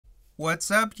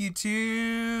What's up,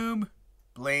 YouTube?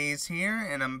 Blaze here,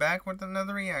 and I'm back with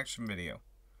another reaction video.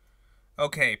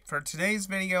 Okay, for today's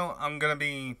video, I'm gonna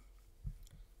be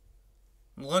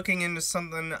looking into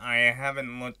something I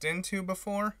haven't looked into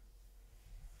before.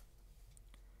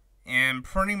 And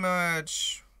pretty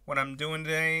much what I'm doing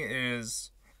today is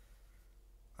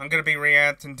I'm gonna be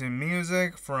reacting to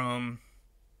music from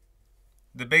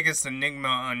the biggest enigma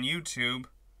on YouTube,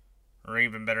 or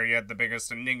even better yet, the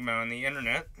biggest enigma on the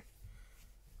internet.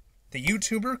 The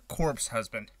YouTuber Corpse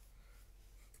Husband,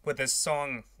 with his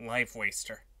song Life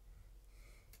Waster.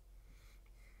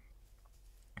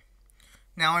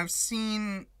 Now, I've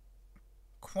seen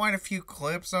quite a few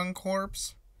clips on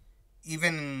Corpse,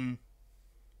 even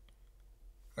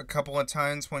a couple of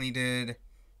times when he did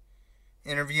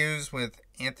interviews with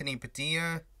Anthony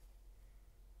Padilla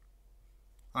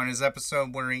on his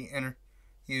episode where he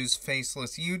interviews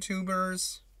faceless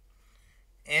YouTubers,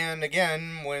 and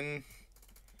again when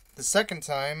the second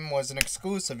time was an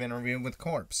exclusive interview with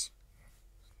Corpse.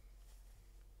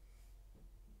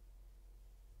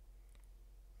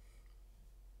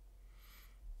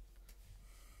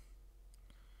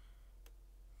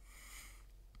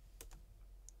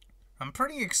 I'm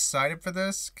pretty excited for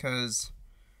this because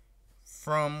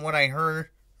from what I heard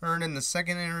in the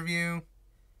second interview,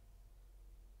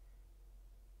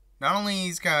 not only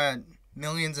he's got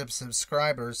millions of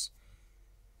subscribers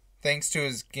thanks to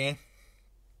his gameplay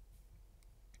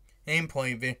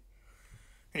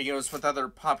videos with other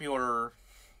popular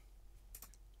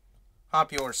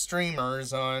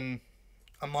streamers on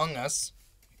Among Us,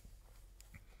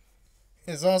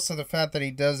 is also the fact that he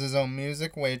does his own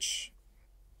music, which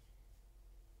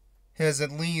has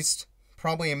at least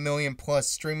probably 1 million plus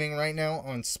streaming right now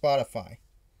on Spotify,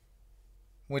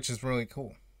 which is really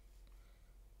cool.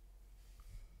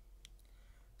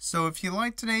 So if you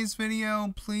liked today's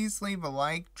video, please leave a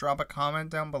like, drop a comment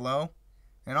down below.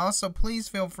 And also, please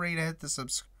feel free to hit the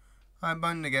subscribe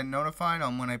button to get notified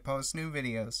on when I post new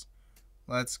videos.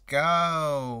 Let's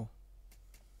go!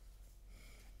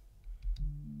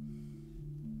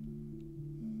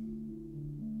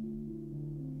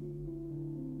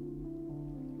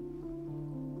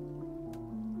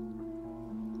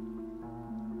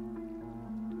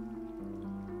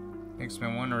 Makes me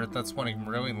wonder if that's what he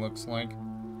really looks like.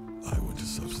 I went to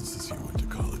substances, you went to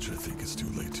college. I think it's too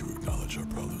late to acknowledge our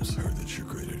problems. Heard that you're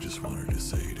great, I just wanted to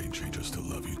say it ain't change us to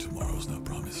love you. Tomorrow's not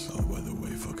promised. Oh, by the way,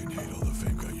 fucking hate all the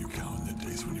fame. Got you counting the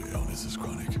days when your illness is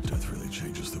chronic. Death really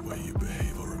changes the way you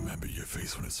behave. I'll remember your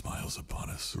face when it smiles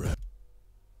upon us.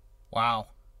 Wow.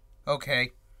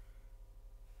 Okay.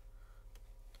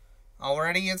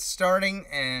 Already it's starting,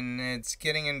 and it's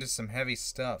getting into some heavy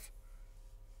stuff.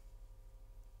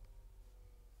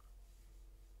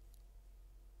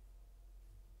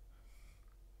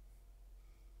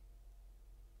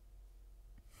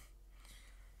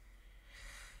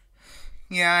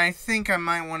 Yeah, I think I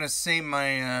might want to save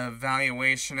my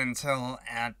evaluation until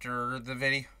after the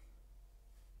video.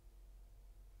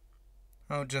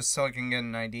 Oh, just so I can get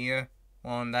an idea.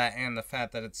 Well, on that and the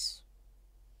fact that it's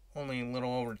only a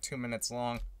little over 2 minutes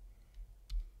long.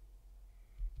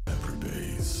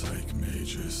 Psych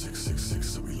major 666,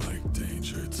 so we like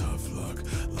danger. Tough luck,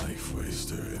 life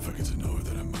waster. If I get to know her,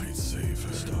 then I might save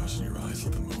her. Stars in your eyes,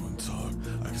 let the moon talk.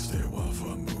 I can stay a while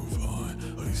before I move on.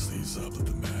 Hoodie sleeves up, let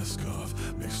the mask off.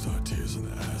 Mixed our tears on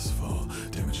the asphalt.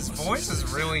 His voice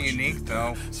is really unique,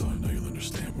 though. So I know you'll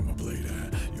understand where my blade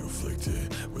at. You're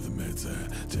afflicted, where the meds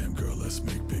at. Damn girl, let's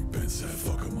make big bets at.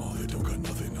 Fuck them all, they don't got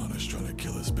nothing on us. Trying to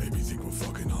kill us, baby, think we're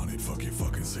fucking on it. Fuck your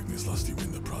fucking sickness, lost you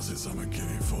in the process. I'ma get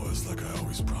it for us like I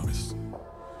always promised.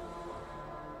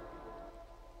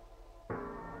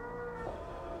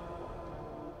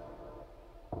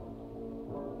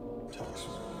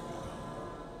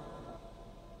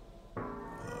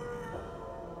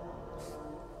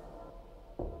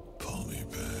 Pull me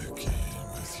back in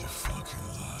with your fucking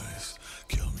lies.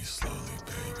 Kill me slowly,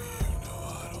 baby, you know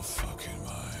I don't fucking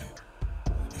mind.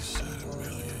 You said 1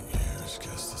 million years,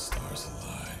 guess the stars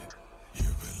align.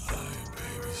 You've been lying,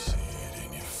 baby, see it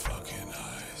in your fucking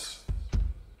eyes.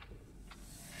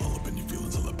 All up in your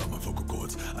feelings, all about my vocal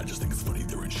cords. I just think it's funny,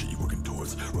 there ain't shit you working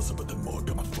towards. Rose up at the morgue,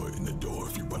 got my foot in the door.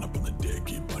 If you run up on the dead,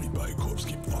 get bodied by a corpse.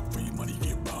 Get fucked for your money,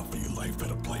 get robbed for your life.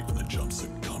 Had a play from the jump,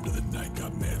 succumb to the night.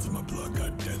 Got meds in my blood,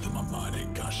 got death in my mind.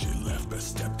 Ain't got shit left, best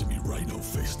step to me right. No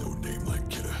face, no name like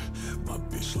kidder. My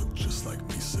bitch look just like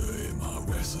me, sir. In my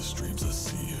restless dreams, I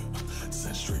see her.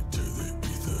 Sent straight to the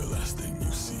ether. Last thing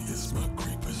you see is my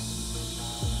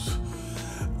creepers.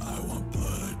 I want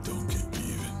blood, I don't get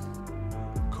even.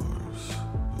 Corpse,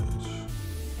 bitch.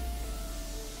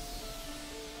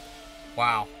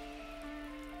 Wow.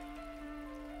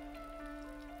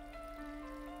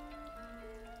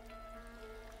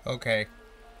 Okay.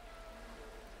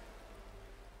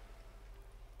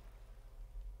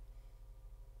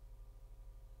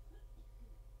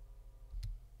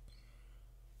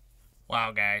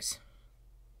 Wow, guys.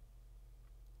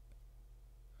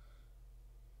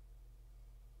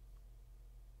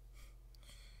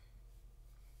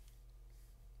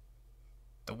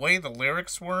 The way the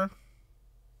lyrics were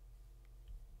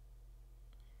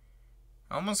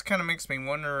almost kind of makes me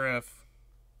wonder if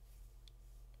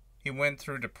he went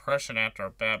through depression after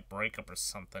a bad breakup or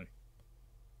something.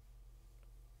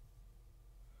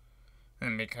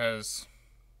 And because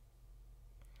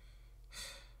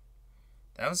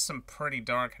that was some pretty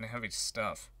dark and heavy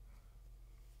stuff.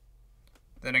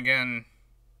 Then again,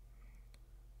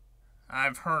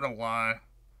 I've heard a lot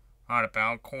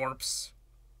about Corpse.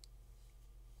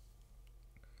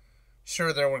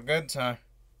 Sure, there were good times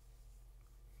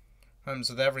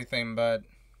with everything, but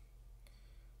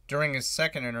during his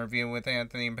second interview with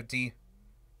Anthony Petit,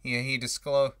 he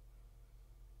disclosed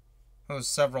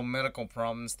several medical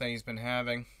problems that he's been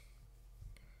having.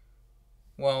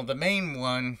 Well, the main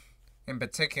one in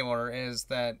particular is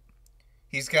that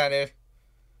he's got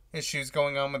issues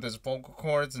going on with his vocal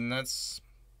cords, and that's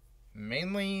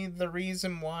mainly the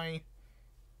reason why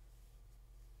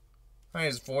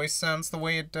his voice sounds the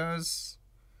way it does.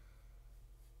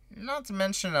 Not to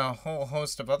mention a whole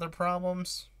host of other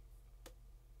problems.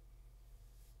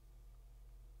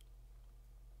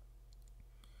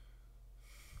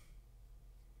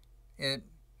 It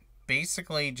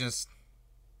basically just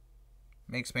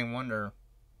makes me wonder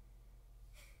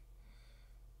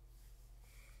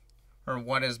or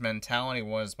what his mentality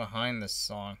was behind this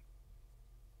song.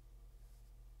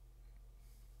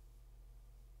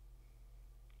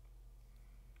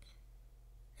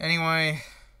 Anyway,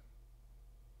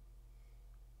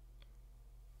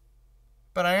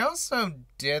 but I also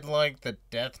did like the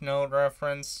Death Note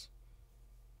reference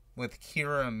with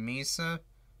Kira Misa.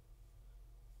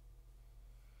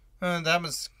 That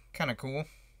was kind of cool.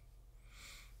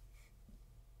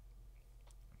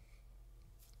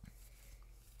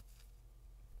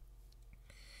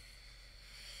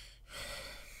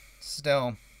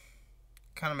 Still,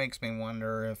 kind of makes me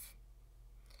wonder if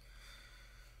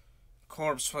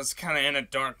Corpse was kind of in a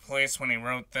dark place when he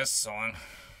wrote this song.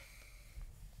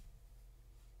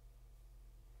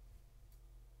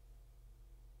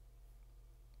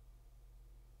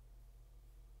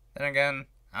 Then again,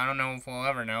 I don't know if we'll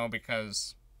ever know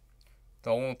because the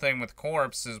whole thing with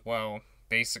Corpse is, well,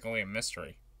 basically a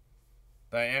mystery.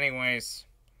 But anyways,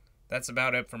 that's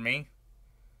about it for me.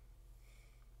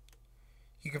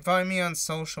 You can find me on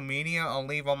social media. I'll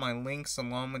leave all my links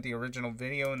along with the original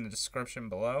video in the description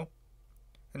below.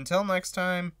 Until next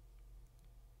time,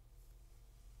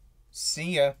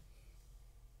 see ya.